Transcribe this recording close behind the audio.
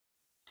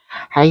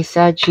Hi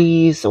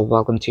Sagis,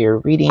 welcome to your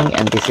reading,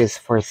 and this is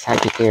for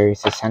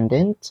Sagittarius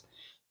Ascendant,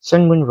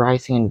 Sun, Moon,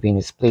 Rising, and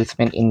Venus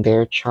placement in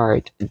their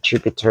chart.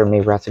 Jupiter may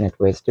resonate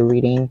with the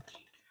reading.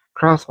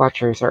 Cross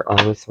watchers are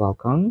always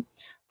welcome.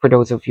 For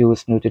those of you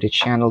who's new to the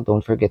channel, don't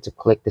forget to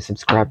click the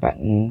subscribe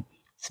button,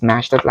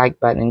 smash that like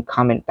button, and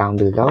comment down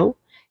below,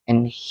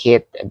 and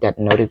hit that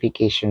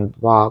notification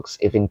box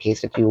if in case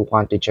that you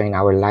want to join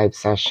our live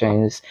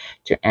sessions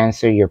to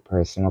answer your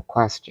personal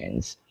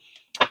questions.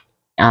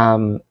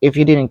 If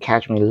you didn't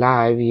catch me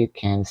live, you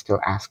can still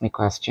ask me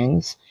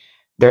questions.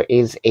 There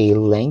is a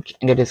link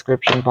in the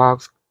description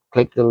box.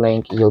 Click the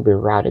link, you'll be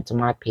routed to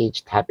my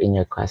page. Type in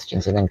your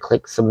questions and then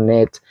click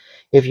submit.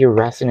 If you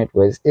resonate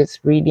with this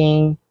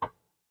reading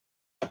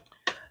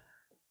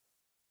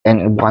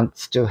and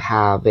wants to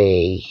have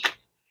a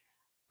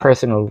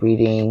personal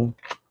reading,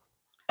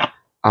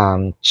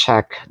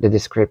 check the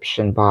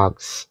description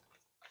box,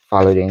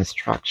 follow the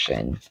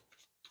instruction.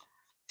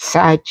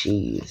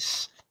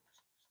 Sagis,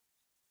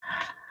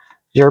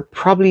 you're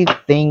probably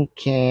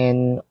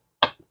thinking,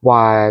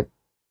 what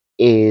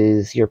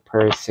is your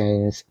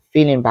person's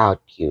feeling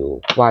about you?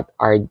 What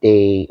are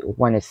they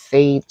want to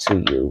say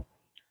to you?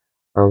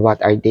 Or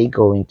what are they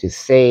going to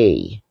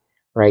say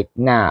right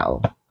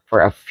now?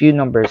 For a few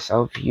numbers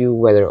of you,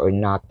 whether or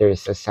not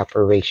there's a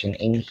separation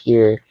in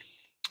here,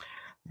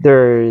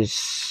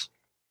 there's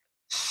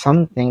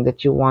something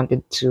that you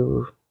wanted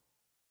to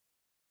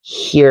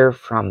hear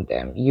from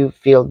them. You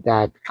feel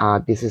that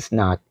this is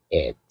not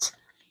it.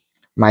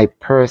 My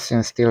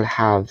person still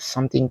have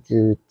something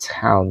to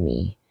tell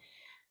me,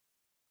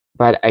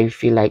 but I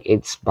feel like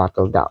it's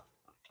bottled up,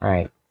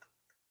 right?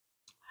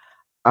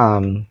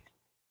 Um,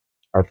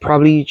 or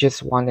probably you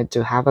just wanted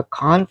to have a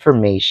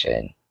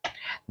confirmation.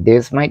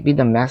 This might be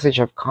the message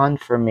of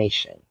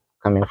confirmation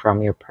coming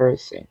from your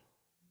person.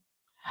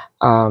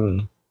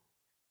 Um,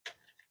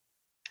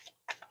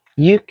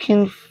 you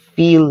can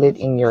feel it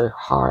in your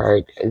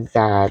heart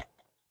that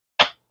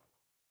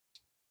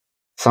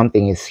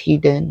something is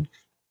hidden.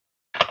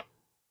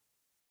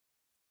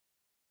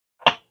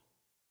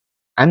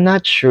 I'm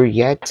not sure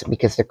yet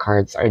because the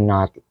cards are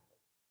not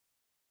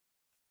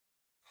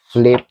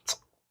flipped,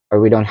 or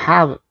we don't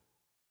have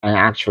an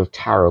actual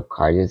tarot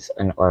card. It's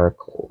an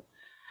oracle.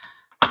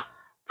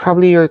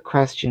 Probably your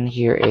question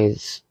here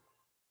is,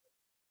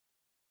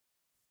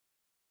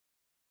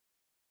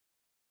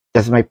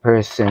 does my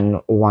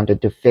person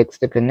wanted to fix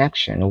the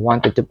connection,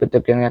 wanted to put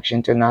the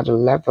connection to another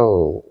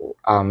level?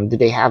 Do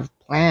they have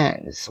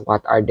plans?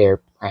 What are their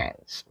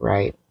plans,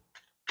 right?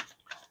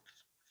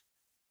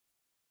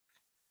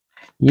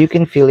 You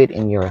can feel it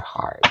in your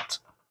heart.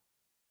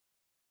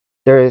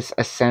 There is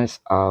a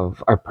sense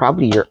of, or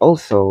probably you're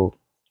also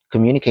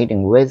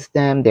communicating with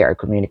them. They are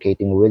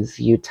communicating with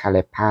you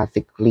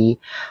telepathically.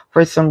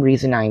 For some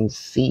reason, I'm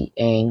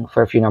seeing,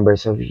 for a few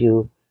numbers of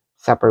you,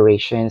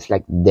 separations,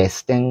 like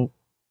distance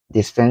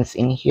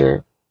in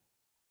here.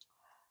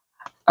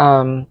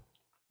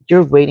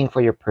 You're waiting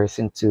for your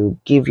person to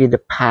give you the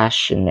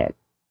passionate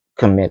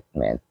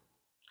commitment,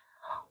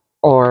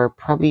 or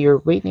probably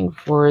you're waiting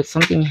for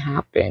something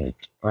happened,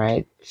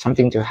 right?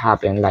 Something to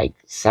happen, like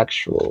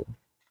sexual,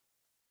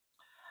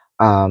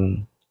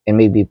 um and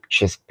maybe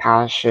just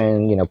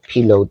passion,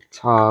 pillow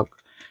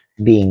talk,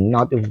 being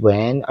naughty.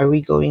 When are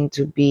we going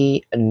to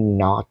be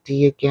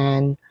naughty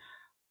again?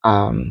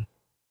 I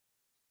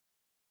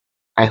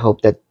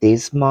hope that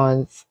this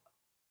month.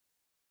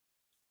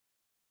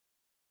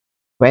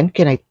 When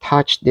can I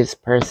touch this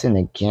person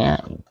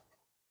again?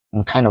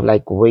 I'm kind of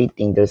like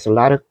waiting. There's a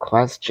lot of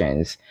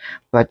questions,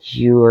 but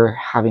you're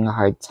having a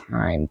hard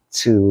time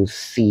to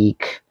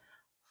seek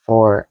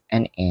for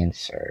an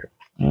answer.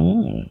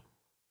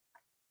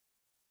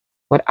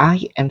 What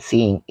I am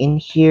seeing in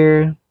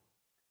here,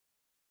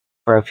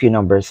 for a few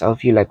numbers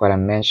of you, like what I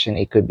mentioned,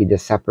 it could be the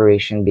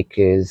separation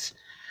because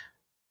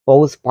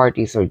both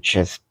parties, or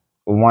just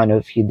one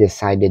of you,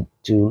 decided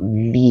to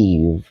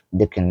leave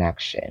the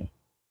connection.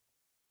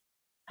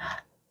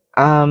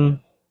 I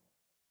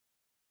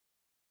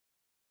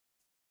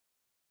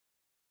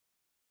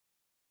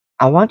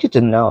want you to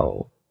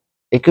know,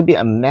 it could be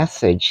a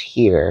message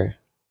here.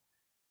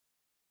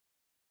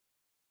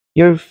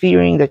 You're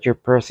fearing that your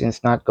person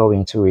is not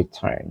going to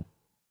return.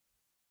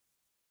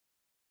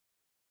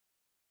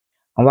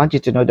 I want you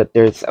to know that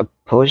there's a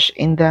push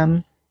in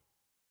them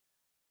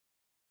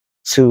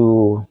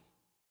to,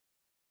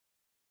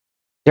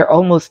 they're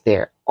almost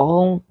there,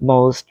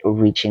 almost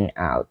reaching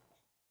out.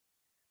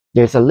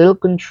 There's a little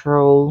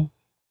control.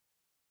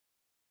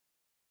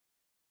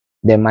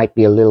 They might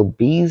be a little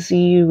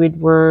busy with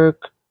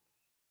work,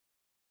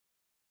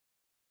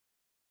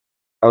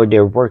 or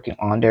they're working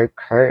on their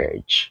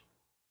courage,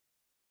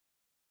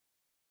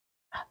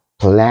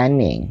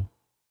 planning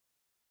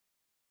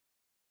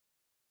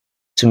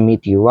to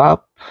meet you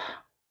up,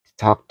 to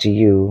talk to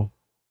you.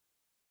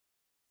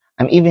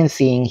 I'm even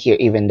seeing here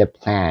even the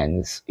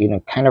plans,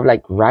 kind of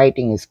like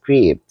writing a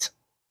script,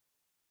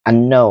 a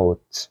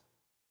note,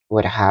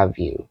 what have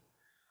you,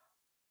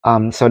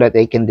 so that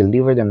they can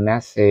deliver the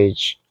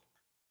message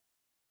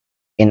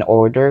in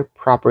order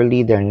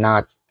properly. They're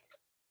not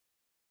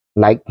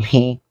like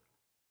me,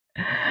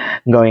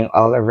 going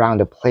all around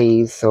the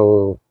place.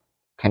 So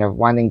kind of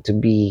wanting to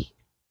be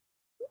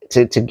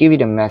to give you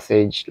the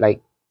message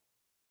like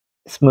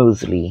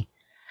smoothly.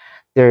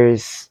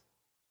 There's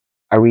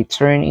a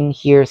return in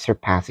here,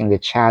 surpassing the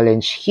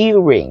challenge,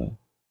 hearing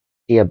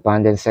the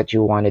abundance that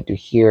you wanted to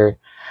hear.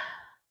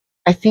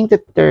 I think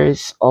that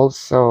there's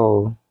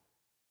also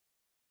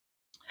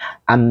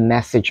a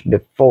message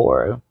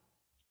before,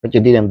 but you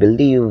didn't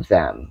believe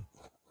them.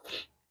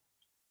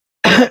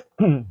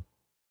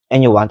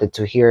 And you wanted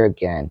to hear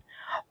again.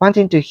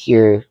 Wanting to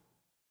hear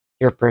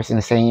your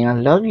person saying, I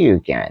love you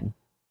again.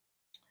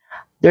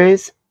 There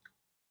is,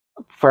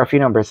 for a few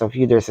numbers of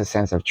you, there's a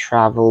sense of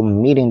travel,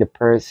 meeting the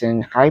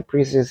person. High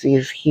Priestess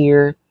is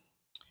here.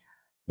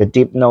 The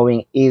deep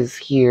knowing is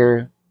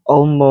here.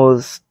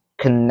 Almost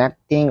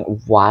connecting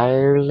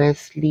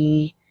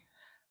wirelessly.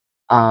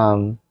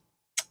 Um,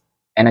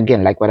 and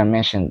again, like what I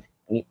mentioned,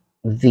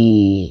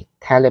 the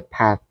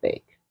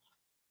telepathic.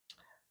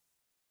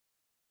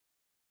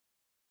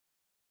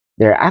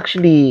 They're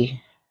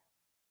actually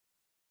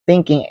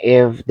thinking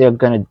if they're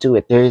gonna do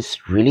it. There's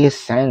really a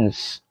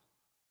sense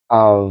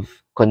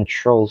of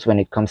controls when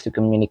it comes to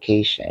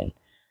communication.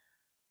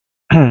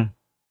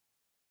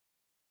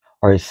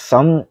 Or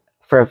some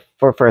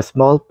for a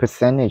small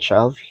percentage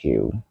of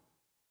you,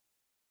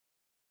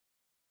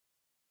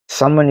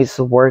 someone is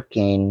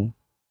working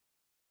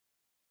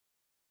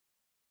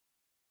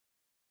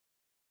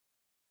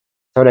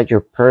so that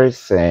your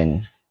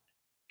person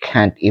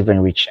can't even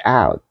reach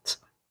out.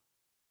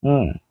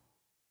 Hmm.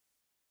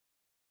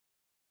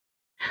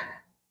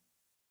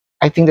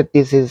 I think that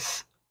this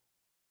is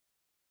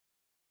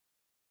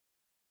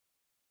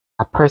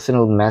a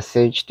personal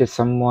message to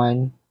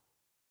someone.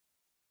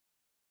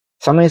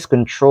 Someone is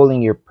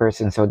controlling your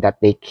person so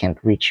that they can't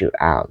reach you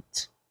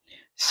out.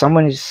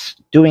 Someone is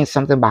doing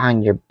something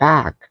behind your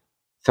back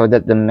so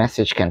that the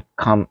message can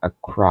come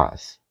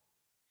across.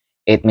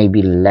 It may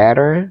be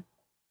letter,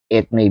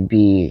 it may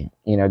be,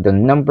 the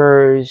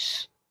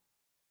numbers,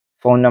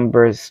 phone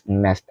numbers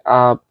messed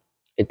up,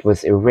 it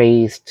was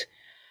erased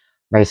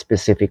by a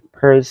specific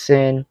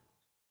person,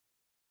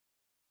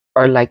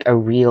 or like a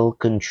real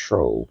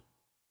control.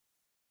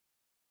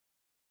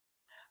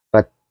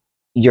 But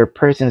your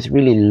person's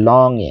really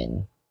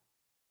longing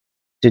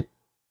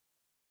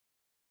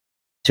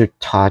to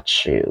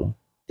touch you,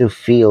 to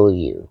feel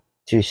you,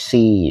 to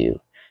see you,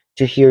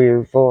 to hear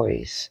your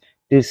voice,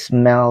 to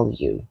smell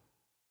you.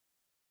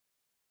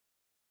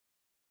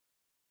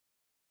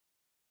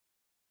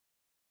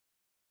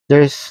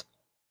 There's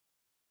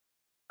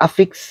a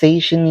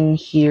fixation in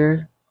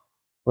here,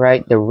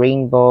 right? The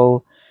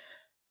rainbow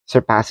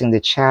surpassing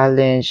the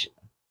challenge,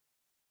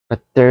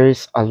 but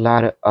there's a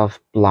lot of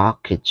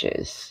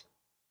blockages.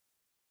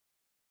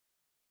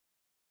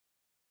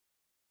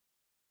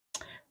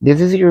 This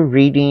is your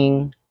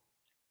reading.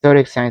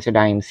 Zodiac signs that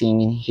I am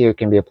seeing in here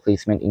can be a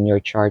placement in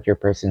your chart, your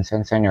person's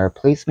sun sign, or a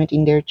placement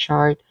in their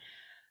chart.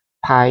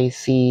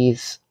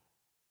 Pisces,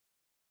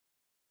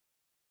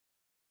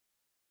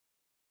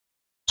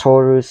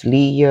 Taurus,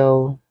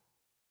 Leo,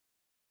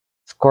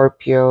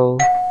 Scorpio,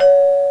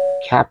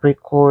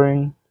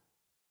 Capricorn,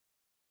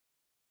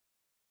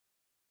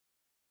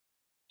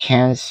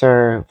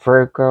 Cancer,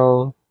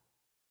 Virgo.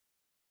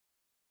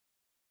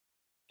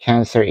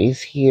 Cancer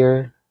is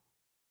here.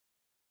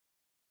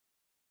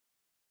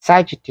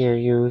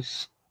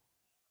 Sagittarius.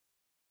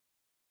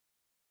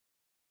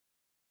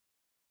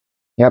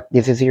 Yep,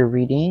 this is your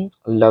reading.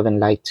 Love and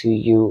light to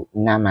you.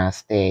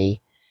 Namaste.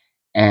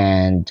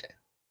 And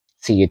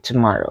see you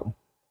tomorrow.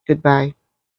 Goodbye.